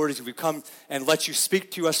studied your word, as we come and let you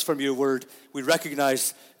speak to us from your word. We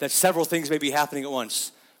recognize that several things may be happening at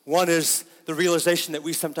once. One is the realization that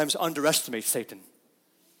we sometimes underestimate Satan.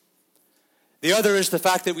 The other is the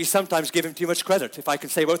fact that we sometimes give him too much credit. If I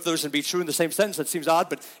can say both of those and be true in the same sentence, that seems odd,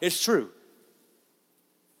 but it's true.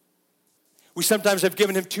 We sometimes have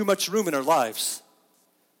given him too much room in our lives.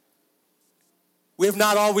 We have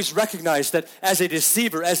not always recognized that as a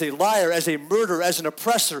deceiver, as a liar, as a murderer, as an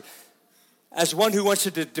oppressor, as one who wants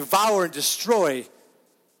to devour and destroy,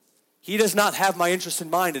 he does not have my interest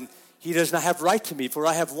in mind, and He does not have right to me, for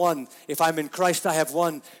I have one. If I'm in Christ, I have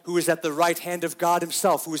one who is at the right hand of God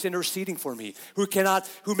himself, who is interceding for me, who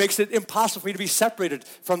makes it impossible for me to be separated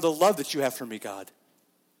from the love that you have for me, God.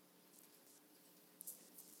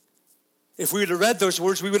 If we would have read those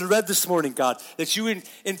words, we would have read this morning, God, that you in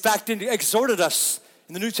fact exhorted us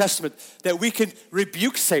in the New Testament that we can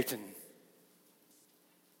rebuke Satan.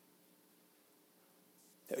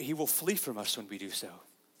 That he will flee from us when we do so,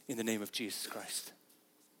 in the name of Jesus Christ.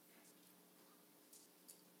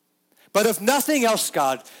 But if nothing else,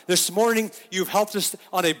 God, this morning you've helped us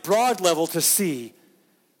on a broad level to see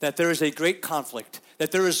that there is a great conflict,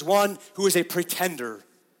 that there is one who is a pretender,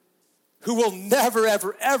 who will never,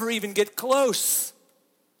 ever, ever even get close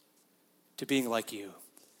to being like you,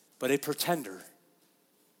 but a pretender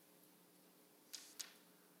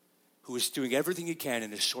who is doing everything he can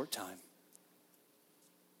in a short time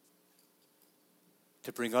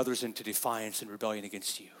to bring others into defiance and rebellion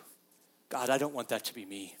against you. God, I don't want that to be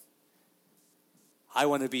me. I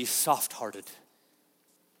want to be soft-hearted,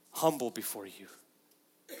 humble before you,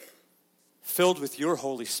 filled with your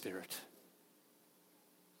Holy Spirit.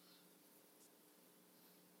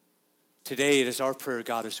 Today it is our prayer,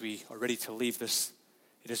 God, as we are ready to leave this,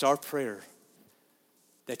 it is our prayer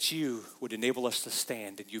that you would enable us to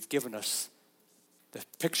stand, and you've given us the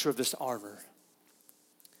picture of this armor,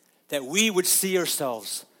 that we would see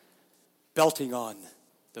ourselves belting on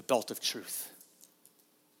the belt of truth.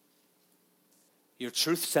 Your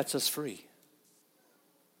truth sets us free.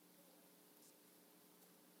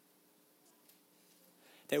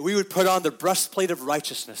 That we would put on the breastplate of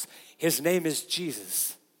righteousness. His name is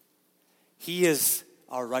Jesus. He is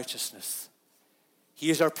our righteousness.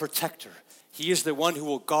 He is our protector. He is the one who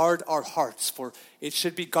will guard our hearts, for it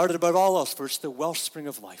should be guarded above all else, for it's the wellspring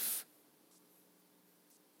of life.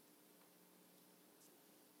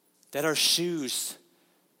 That our shoes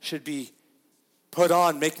should be put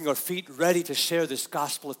on, making our feet ready to share this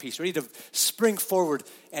gospel of peace, ready to spring forward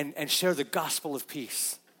and share the gospel of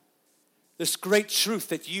peace. This great truth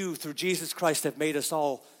that you, through Jesus Christ, have made us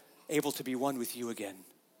all able to be one with you again.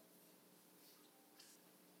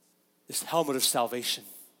 This helmet of salvation,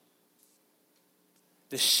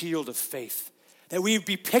 this shield of faith, that we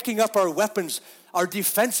be picking up our weapons, our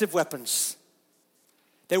defensive weapons,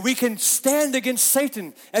 that we can stand against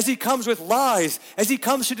Satan as he comes with lies, as he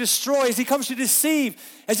comes to destroy, as he comes to deceive,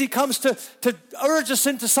 as he comes to urge us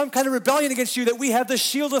into some kind of rebellion against you, that we have the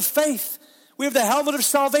shield of faith. We have the helmet of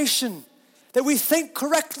salvation, that we think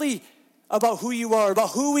correctly about who you are,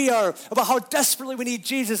 about who we are, about how desperately we need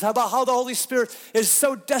Jesus, about how the Holy Spirit is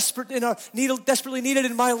so desperately needed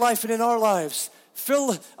in my life and in our lives.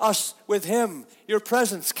 Fill us with him, your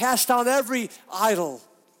presence. Cast down every idol.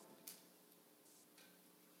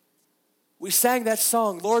 We sang that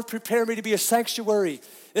song, Lord, prepare me to be a sanctuary.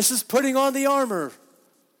 This is putting on the armor.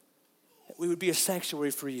 That we would be a sanctuary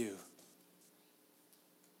for you.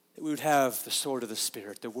 That we would have the sword of the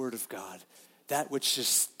Spirit, the word of God. That which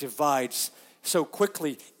just divides so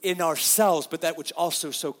quickly in ourselves, but that which also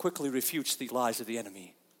so quickly refutes the lies of the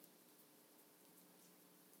enemy.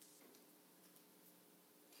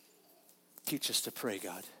 Teach us to pray,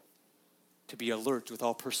 God, to be alert with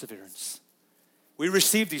all perseverance. We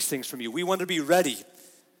receive these things from you. We want to be ready.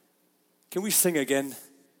 Can we sing again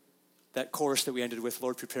that chorus that we ended with,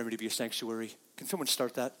 Lord, prepare me to be a sanctuary? Can someone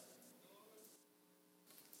start that?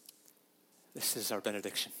 This is our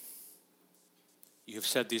benediction. You have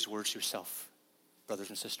said these words yourself, brothers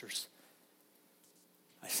and sisters.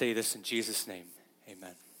 I say this in Jesus' name.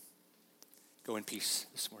 Amen. Go in peace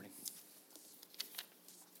this morning.